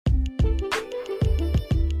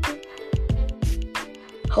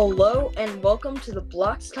Hello and welcome to the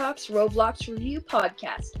Blocks Talks Roblox Review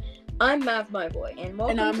Podcast. I'm Mav, my boy, and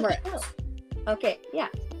welcome And I'm to Rex. the show. Okay, yeah.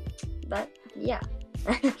 Yeah.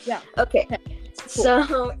 Okay, Cool.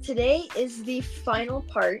 so today is the final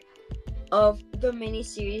part of the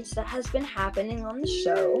mini-series that has been happening on the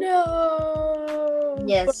show. No.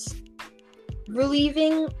 Yes.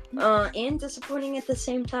 Relieving and disappointing at the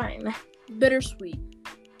same time. Bittersweet.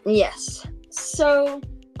 Yes. So,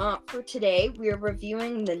 for today, we are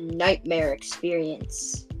reviewing the Nightmare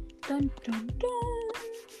Experience. Dun, dun, dun.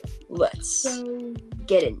 Let's So,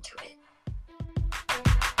 get into it.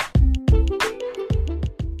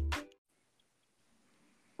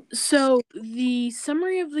 So the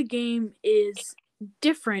summary of the game is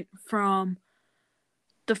different from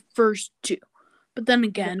the first two. But then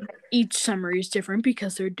again, each summary is different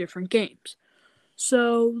because they're different games.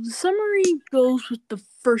 So the summary goes with the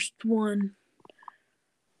first one,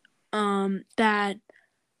 that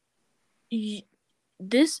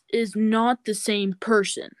this is not the same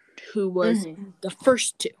person who was the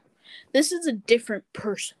first two. This is a different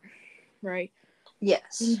person, right?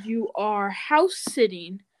 Yes. And you are house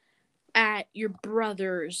sitting at your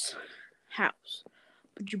brother's house.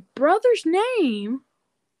 But your brother's name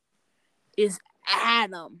is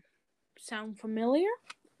Adam. Sound familiar?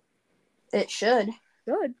 It should.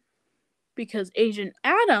 Good. Because Agent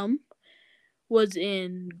Adam was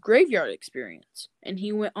in Graveyard Experience, and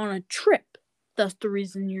he went on a trip. That's the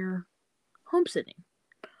reason you're homesitting.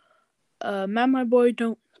 Matt, my boy,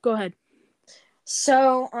 don't go ahead.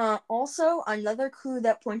 So, also another clue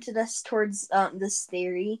that pointed us towards this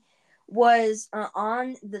theory was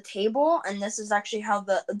on the table, and this is actually how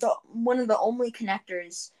the one of the only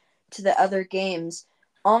connectors to the other games.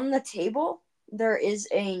 On the table, there is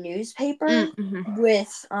a newspaper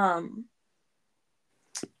with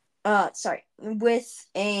with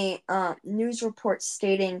a news report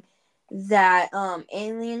stating that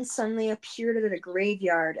aliens suddenly appeared at a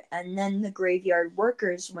graveyard, and then the graveyard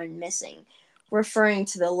workers went missing, referring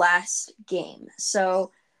to the last game.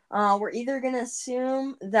 So we're either going to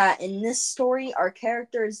assume that in this story our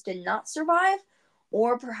characters did not survive,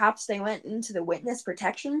 or perhaps they went into the witness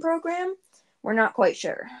protection program. We're not quite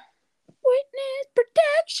sure. Witness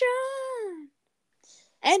protection!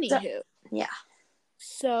 Anywho.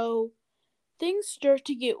 So things start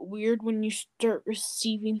to get weird when you start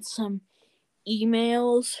receiving some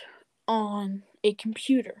emails on a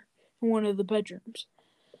computer in one of the bedrooms.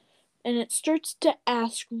 And it starts to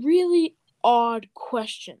ask really odd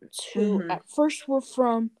questions, who at first were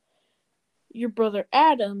from your brother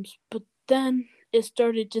Adams, but then it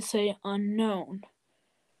started to say unknown.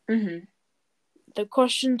 The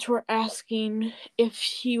questions were asking if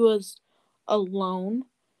he was alone,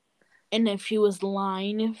 and if he was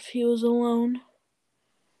lying if he was alone.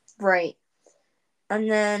 Right.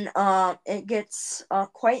 And then it gets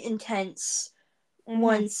quite intense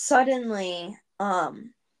when suddenly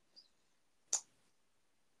the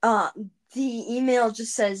email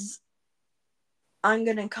just says, "I'm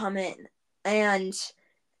gonna come in," and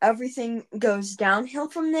everything goes downhill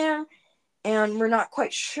from there, and we're not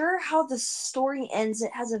quite sure how the story ends.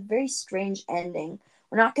 It has a very strange ending.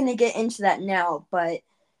 We're not going to get into that now, but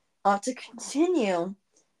to continue,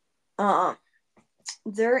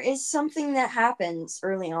 there is something that happens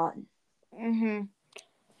early on.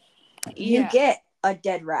 You get a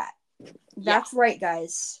dead rat. That's right,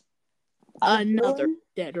 guys. Another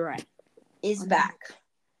dead rat is back.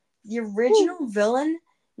 The original villain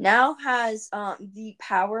now has the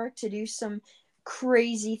power to do some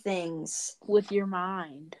crazy things with your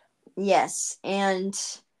mind. Yes, and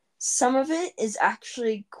some of it is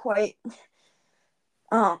actually quite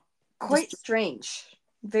strange.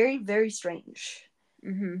 Very, very strange.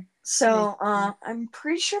 So, I'm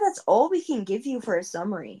pretty sure that's all we can give you for a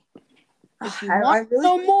summary. If you want to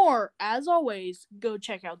know more, as always, go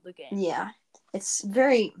check out the game. Yeah, it's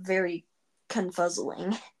very, very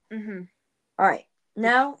confuzzling. Alright,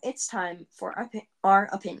 now it's time for our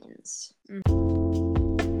opinions.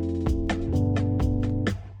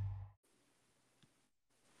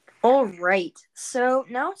 Alright, so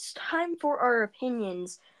now it's time for our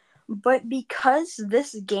opinions. But because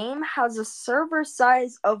this game has a server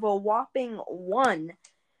size of a whopping 1,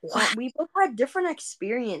 we both had different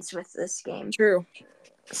experience with this game. True.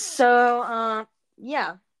 So,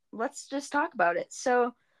 yeah, let's just talk about it.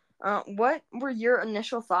 So, what were your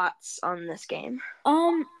initial thoughts on this game?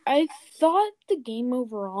 I thought the game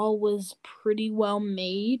overall was pretty well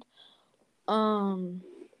made. And,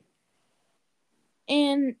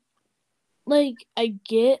 I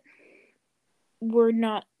get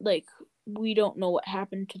we don't know what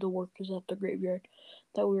happened to the workers at the graveyard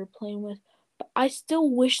that we were playing with, I still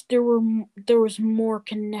wish there was more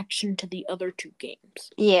connection to the other two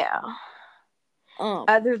games. Yeah.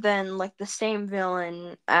 Other than like the same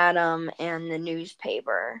villain, Adam, and the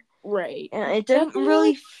newspaper. Right. And it didn't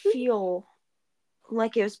really feel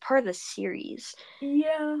like it was part of the series.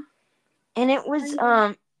 Yeah. And it was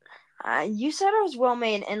you said it was well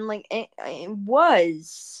made, and like it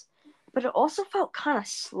was, but it also felt kind of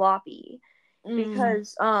sloppy.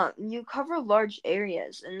 Because you cover large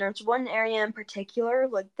areas, and there's one area in particular,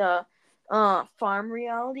 like the farm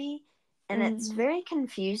reality, and it's very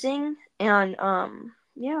confusing, and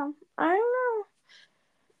yeah, I don't know.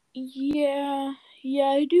 Yeah,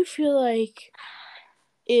 I do feel like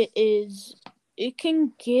it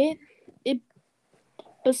can get it.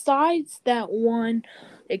 Besides that one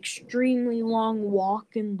extremely long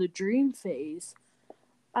walk in the dream phase,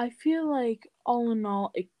 I feel like all in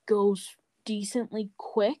all it goes decently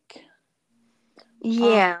quick.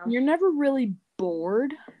 Yeah. You're never really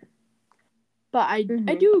bored. But I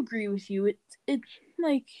do agree with you. It's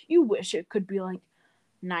like you wish it could be like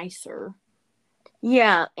nicer.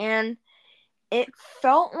 Yeah, and it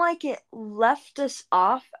felt like it left us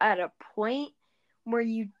off at a point where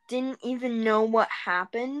you didn't even know what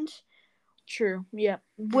happened. True. Yeah.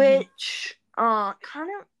 Which kind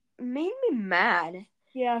of made me mad.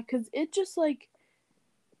 Yeah, because it just like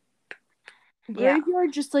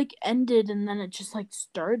Graveyard just like ended and then it just like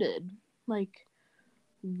started. Like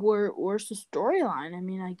where's the storyline? I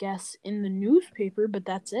mean, I guess in the newspaper, but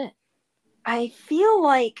that's it. I feel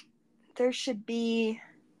like there should be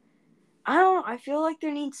I feel like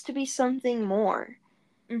there needs to be something more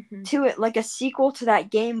to it, like a sequel to that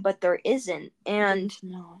game, but there isn't. And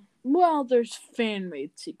no. Well, there's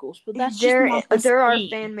fan-made sequels, but that's just not the there are same.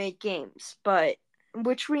 fan-made games, but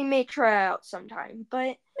which we may try out sometime,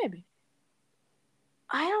 but maybe.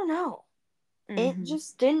 I don't know. It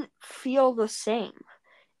just didn't feel the same.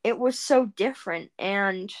 It was so different,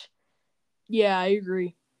 and yeah, I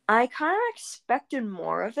agree. I kind of expected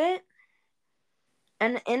more of it.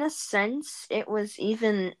 And in a sense, it was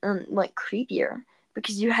even like creepier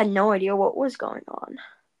because you had no idea what was going on.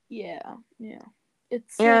 Yeah.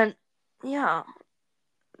 It's and yeah,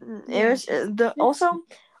 it was also.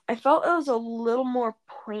 I felt it was a little more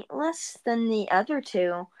pointless than the other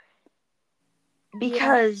two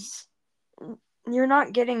because you're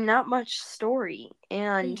not getting that much story,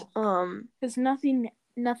 and because nothing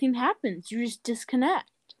happens. You just disconnect.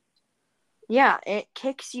 Yeah, it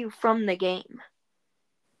kicks you from the game.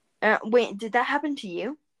 Wait, did that happen to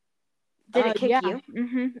you? Did it kick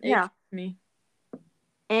you? Yeah. Me.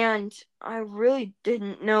 And I really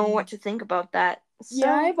didn't know what to think about that. So,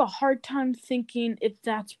 yeah, I have a hard time thinking if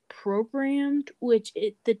that's programmed, which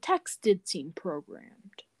the text did seem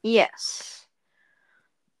programmed. Yes.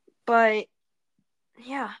 But,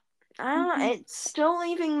 yeah, I don't know. It's still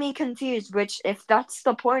leaving me confused, which, if that's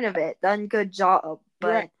the point of it, then good job.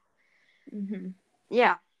 But,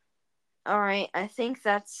 yeah. Alright, I think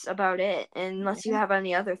that's about it, unless you have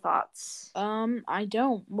any other thoughts. I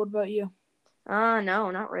don't. What about you?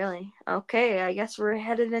 No, not really. Okay, I guess we're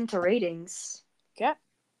headed into ratings. Okay.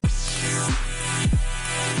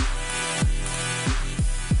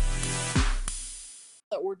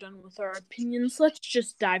 That we're done with our opinions, let's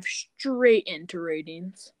just dive straight into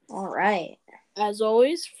ratings. Alright. As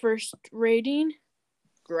always, first rating,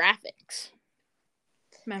 graphics.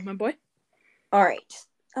 Matt, my boy. Alright.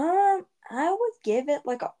 I would give it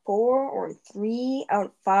like a 4 or 3 out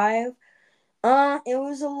of 5. It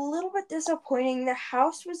was a little bit disappointing. The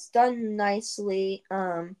house was done nicely.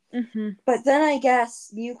 But then I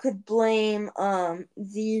guess you could blame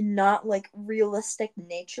the not like realistic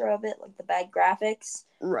nature of it, like the bad graphics.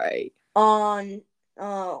 Right. On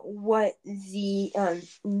what the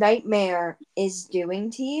nightmare is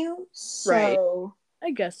doing to you. So right.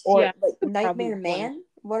 I guess or yeah. Like Nightmare Man.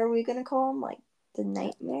 What are we gonna call him? Like the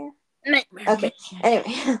Nightmare? Nightmare. Okay.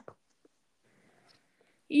 Anyway.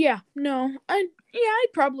 Yeah, no. I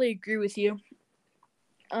probably agree with you.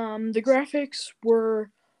 The graphics were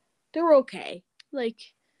okay. Like,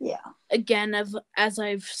 yeah. Again, as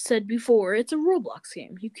I've said before, it's a Roblox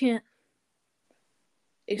game. You can't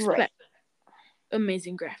expect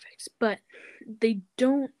amazing graphics, but they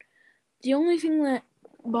don't. The only thing that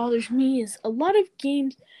bothers me is a lot of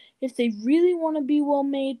games, if they really want to be well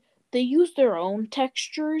made, they use their own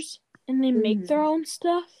textures and they make their own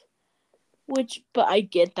stuff. But I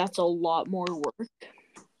get that's a lot more work.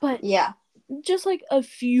 But yeah, just like a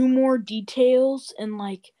few more details and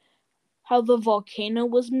like how the volcano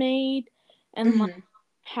was made and like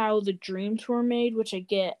how the dreams were made, which I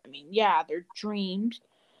get. I mean, yeah, they're dreams,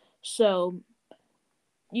 so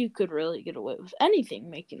you could really get away with anything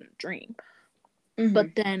making a dream. Mm-hmm.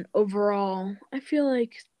 But then overall, I feel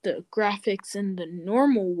like the graphics in the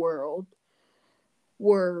normal world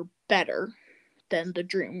were better than the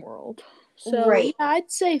dream world. So yeah,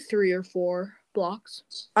 I'd say 3 or 4 blocks.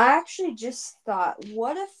 I actually just thought,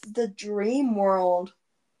 what if the dream world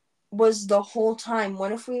was the whole time?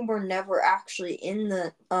 What if we were never actually in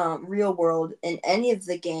the real world in any of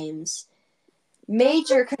the games?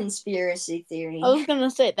 Major conspiracy theory. I was gonna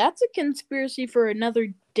say, that's a conspiracy for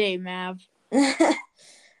another day, Mav.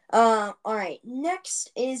 Alright,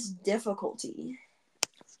 next is difficulty.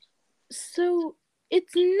 So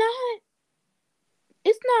it's not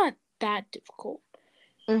that difficult.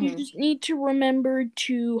 Mm-hmm. You just need to remember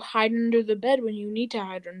to hide under the bed when you need to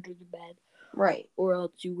hide under the bed. Right. Or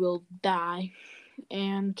else you will die.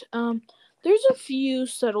 And there's a few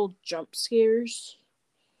subtle jump scares.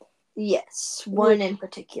 Yes, one in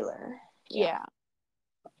particular. Yeah.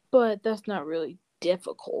 But that's not really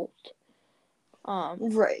difficult.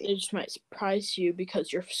 Right. It just might surprise you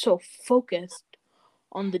because you're so focused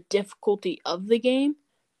on the difficulty of the game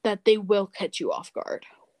that they will catch you off guard,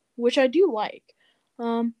 which I do like.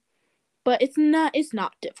 But it's not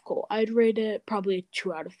difficult. I'd rate it probably a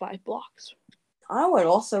 2 out of 5 blocks. I would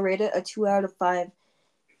also rate it a 2 out of 5.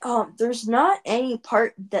 There's not any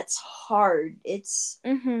part that's hard. It's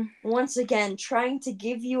once again trying to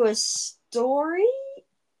give you a story ?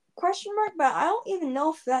 But I don't even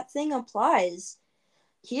know if that thing applies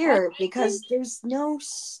here because there's no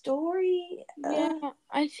story. Yeah,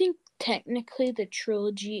 I think technically the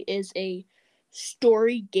trilogy is a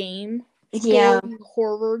story game.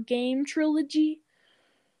 Horror game trilogy.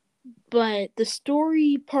 But the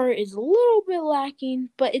story part is a little bit lacking,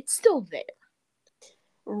 but it's still there.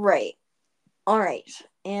 Right. Alright.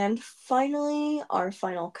 And finally, our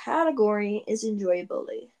final category is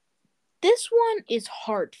enjoyability. This one is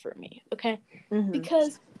hard for me, okay? Mm-hmm.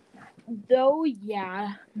 Because though,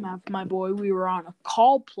 my boy, we were on a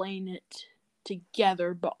call playing it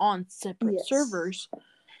together, but on separate servers,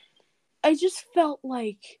 I just felt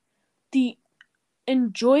like the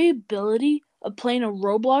enjoyability of playing a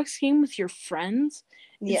Roblox game with your friends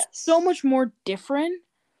is so much more different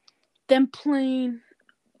than playing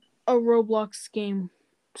a Roblox game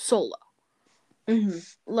solo. Mm-hmm.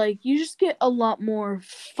 Like, you just get a lot more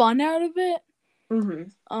fun out of it.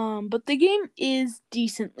 Mm-hmm. But the game is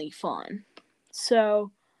decently fun.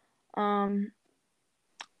 So, I'd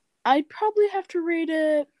probably have to rate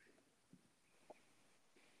it.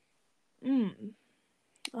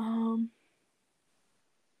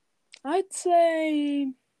 I'd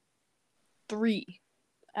say 3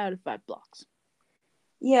 out of 5 blocks.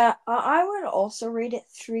 Yeah, I would also rate it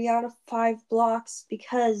 3 out of 5 blocks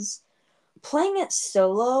because playing it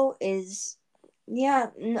solo is,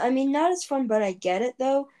 I mean, not as fun, but I get it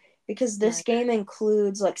though, because this game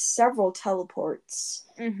includes like several teleports,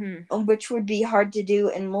 which would be hard to do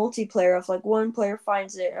in multiplayer if like one player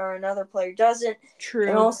finds it or another player doesn't. True.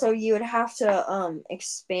 And also you would have to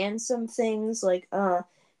expand some things, like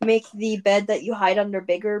make the bed that you hide under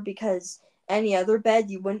bigger, because any other bed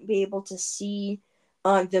you wouldn't be able to see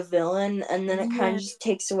the villain, and then it kind of just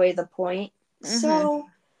takes away the point. So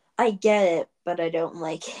I get it, but I don't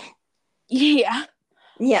like it. Yeah.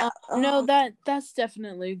 No, that's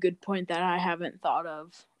definitely a good point that I haven't thought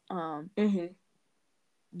of.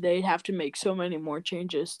 They'd have to make so many more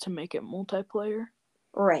changes to make it multiplayer.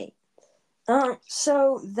 Right.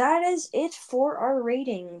 So that is it for our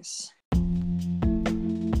ratings.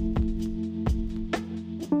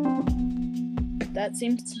 That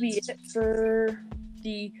seems to be it for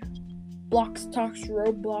the Blocks Talks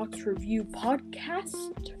Roblox review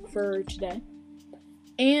podcast for today.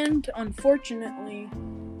 And unfortunately,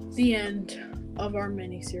 the end of our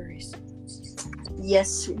mini-series.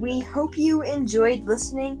 Yes, we hope you enjoyed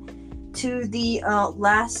listening to the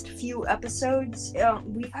last few episodes.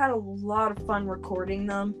 We've had a lot of fun recording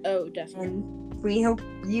them. Oh, definitely. And we hope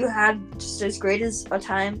you had just as great as a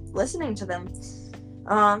time listening to them.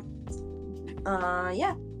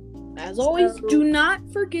 Yeah. As always, do not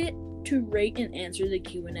forget to rate and answer the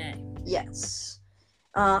Q&A. Yes.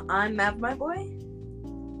 I'm Mav, my boy.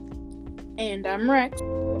 And I'm Rex.